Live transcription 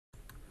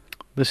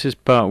This is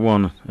part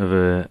one of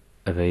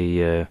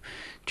a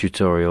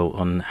tutorial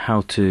on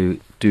how to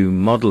do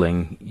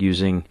modeling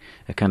using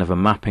a kind of a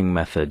mapping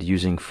method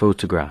using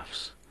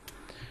photographs.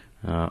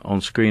 On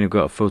screen I've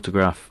got a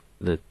photograph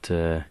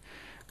that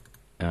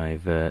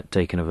I've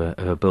taken of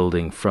a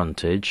building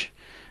frontage,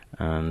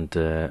 and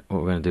what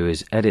we're going to do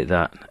is edit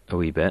that a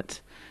wee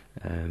bit.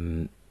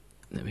 I'm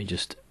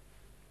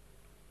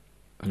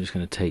just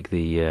going to take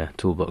the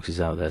toolboxes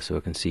out there so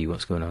I can see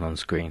what's going on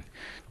screen.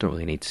 Don't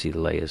really need to see the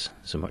layers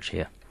so much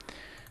here.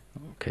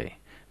 Okay,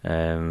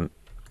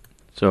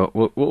 so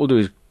what we'll do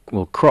is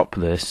we'll crop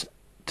this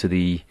to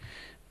the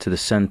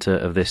center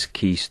of this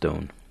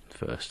keystone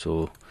first.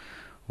 So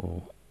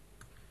we'll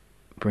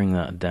bring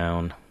that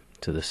down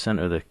to the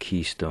center of the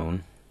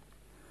keystone,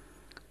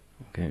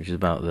 okay, which is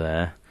about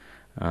there.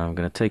 I'm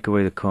going to take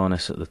away the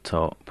cornice at the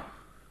top.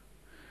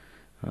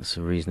 That's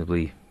a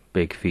reasonably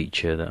big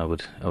feature that I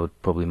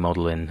would probably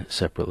model in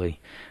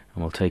separately,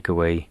 and we'll take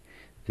away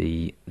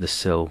the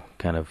sill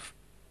kind of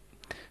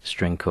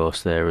string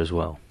course there as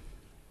well.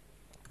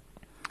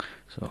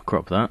 So I'll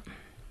crop that,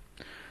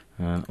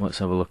 and let's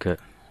have a look at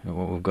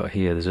what we've got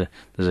here. There's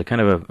a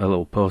kind of a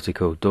little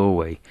portico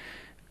doorway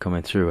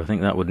coming through. I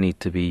think that would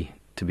need to be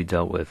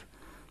dealt with.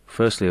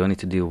 Firstly, I need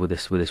to deal with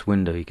this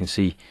window. You can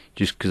see,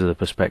 just because of the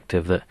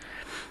perspective, that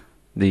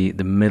the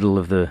middle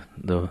of the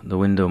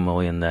window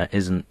mullion there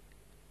isn't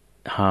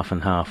half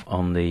and half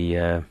on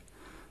the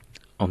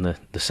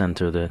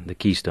center of the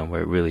keystone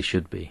where it really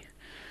should be.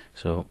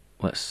 So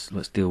let's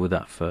deal with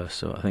that first.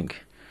 So I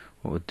think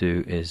what we'll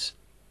do is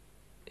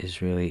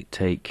really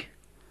take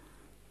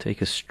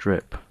a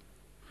strip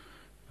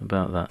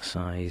about that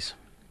size,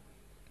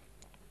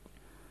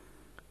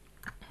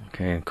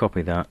 okay, and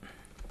copy that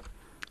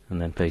and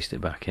then paste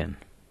it back in.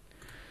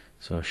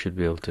 So I should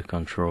be able to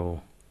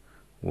control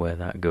where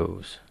that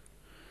goes.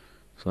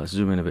 So let's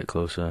zoom in a bit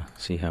closer,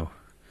 see how,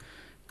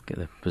 get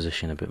the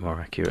position a bit more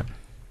accurate.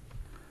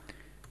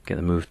 Get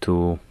the move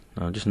tool.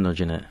 I'm just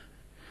nudging it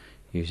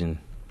using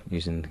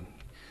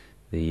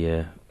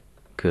the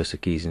cursor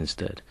keys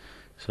instead.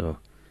 So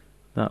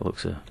that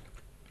looks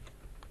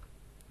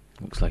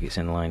like it's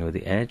in line with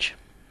the edge.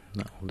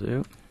 That will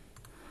do.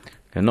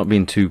 I'm not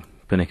being too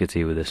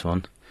pernickety with this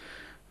one.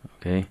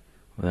 Okay.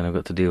 Well, then I've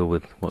got to deal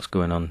with what's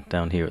going on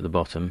down here at the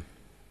bottom.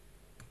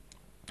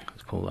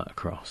 Let's pull that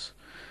across.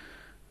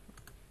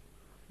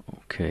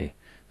 Okay.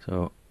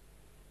 So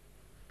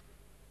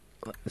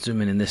let's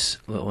zoom in this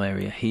little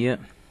area here,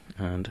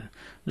 and I'm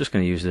just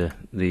going to use the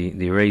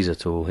eraser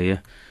tool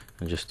here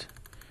and just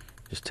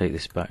take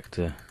this back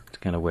to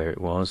kind of where it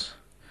was.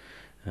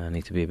 I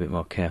need to be a bit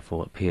more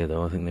careful up here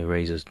though. I think the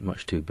eraser's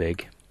much too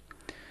big.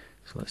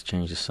 So let's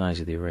change the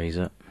size of the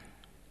eraser.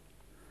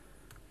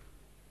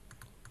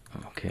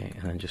 Okay,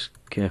 and then just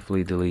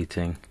carefully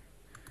deleting.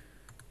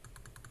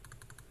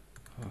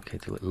 Okay,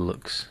 till it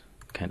looks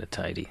kind of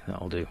tidy.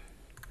 That'll do.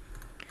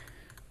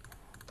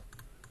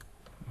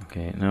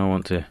 Okay, now I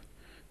want to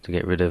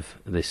get rid of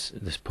this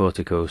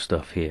portico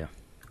stuff here.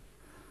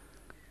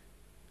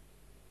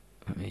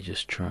 Let me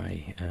just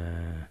try.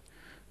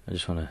 I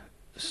just want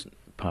to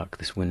park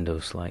this window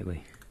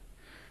slightly.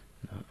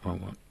 No,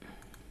 wrong one.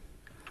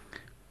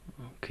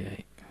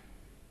 Okay.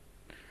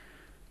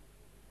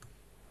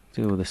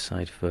 Deal with this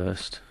side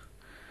first.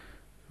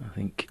 I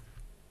think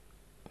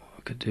what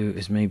I could do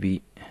is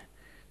maybe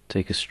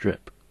take a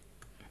strip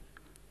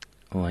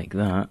like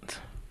that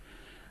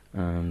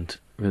and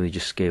really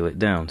just scale it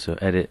down. So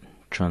edit,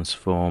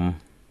 transform,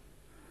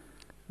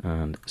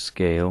 and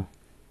scale.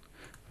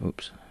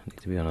 Oops, I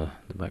need to be on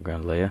the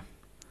background layer.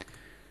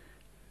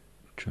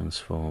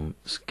 Transform,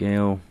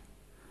 scale,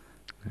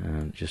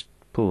 and just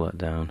pull that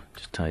down,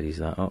 just tidies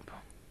that up.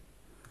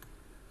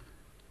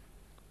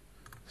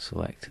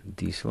 Select,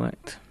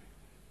 deselect.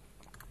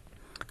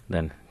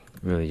 Then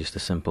really just a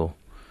simple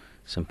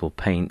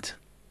paint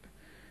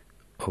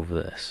over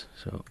this.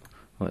 So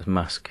let's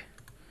mask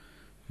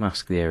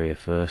the area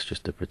first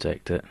just to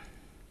protect it.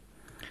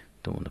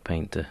 Don't want the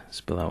paint to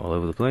spill out all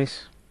over the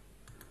place.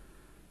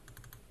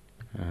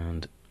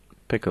 And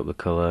pick up the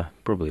colour,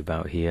 probably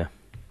about here,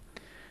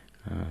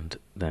 and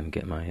then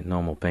get my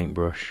normal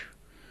paintbrush,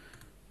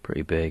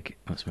 pretty big.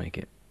 Let's make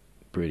it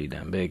pretty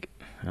damn big,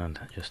 and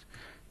just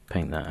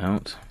paint that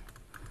out.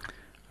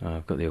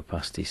 I've got the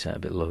opacity set a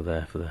bit low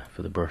there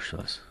for the brush.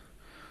 So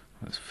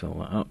let's fill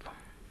that up.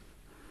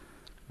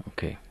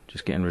 Okay,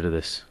 just getting rid of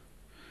this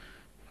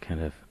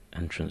kind of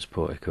entrance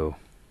portico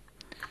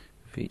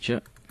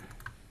feature.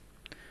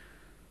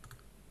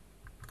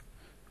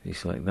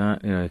 Deselect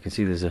that. You know, you can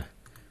see there's a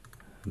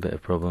bit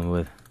of problem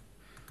with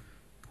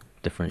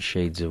different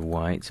shades of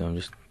white, so I'm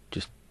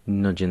just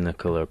nudging the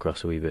colour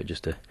across a wee bit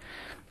just to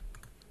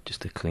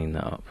clean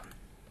that up.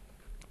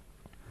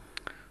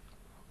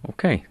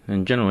 Okay,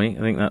 and generally I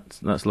think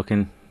that's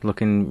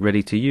looking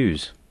ready to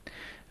use.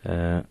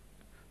 You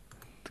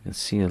can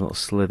see a little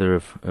slither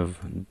of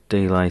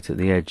daylight at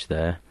the edge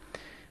there.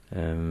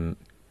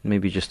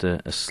 Maybe just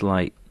a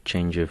slight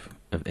change of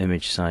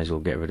image size will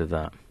get rid of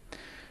that.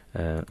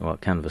 Well,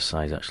 canvas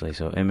size actually.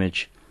 So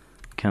image,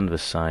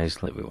 canvas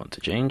size, like we want to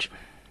change.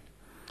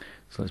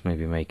 So let's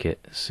maybe make it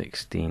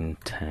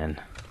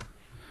 1610.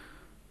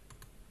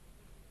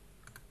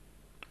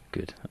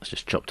 Good, that's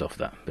just chopped off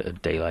that bit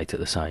of daylight at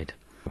the side.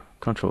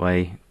 Control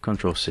A,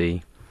 Control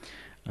C,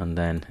 and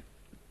then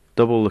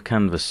double the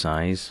canvas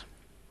size.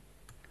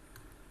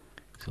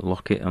 So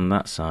lock it on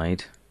that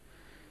side.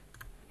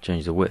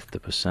 Change the width to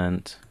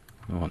percent.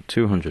 I want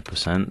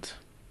 200%.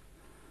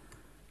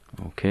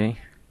 Okay.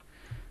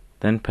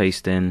 Then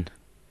paste in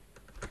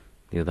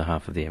the other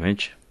half of the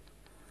image.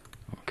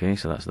 Okay,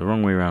 so that's the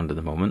wrong way around at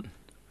the moment.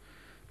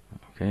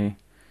 Okay,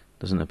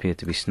 doesn't appear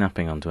to be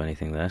snapping onto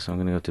anything there, so I'm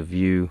going to go to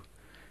View,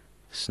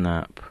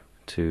 Snap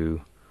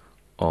to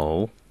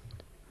All.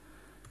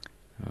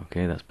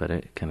 Okay, that's better.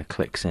 It kind of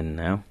clicks in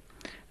now.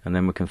 And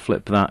then we can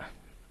flip that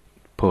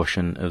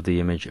portion of the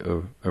image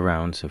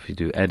around. So if you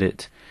do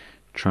Edit,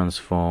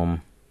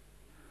 Transform,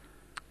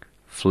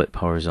 Flip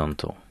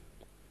Horizontal.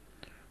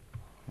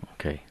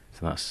 Okay,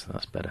 so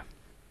that's better.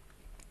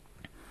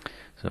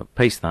 So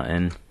paste that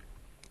in,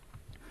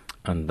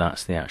 and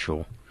that's the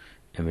actual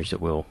image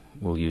that we'll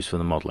use for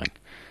the modeling.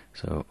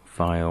 So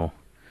File,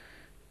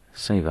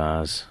 Save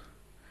As,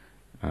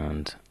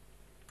 and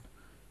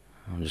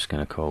I'm just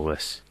going to call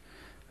this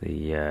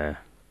the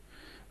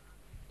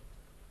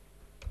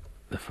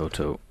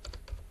photo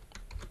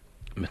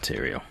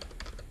material,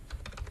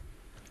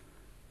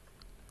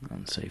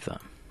 and save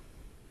that.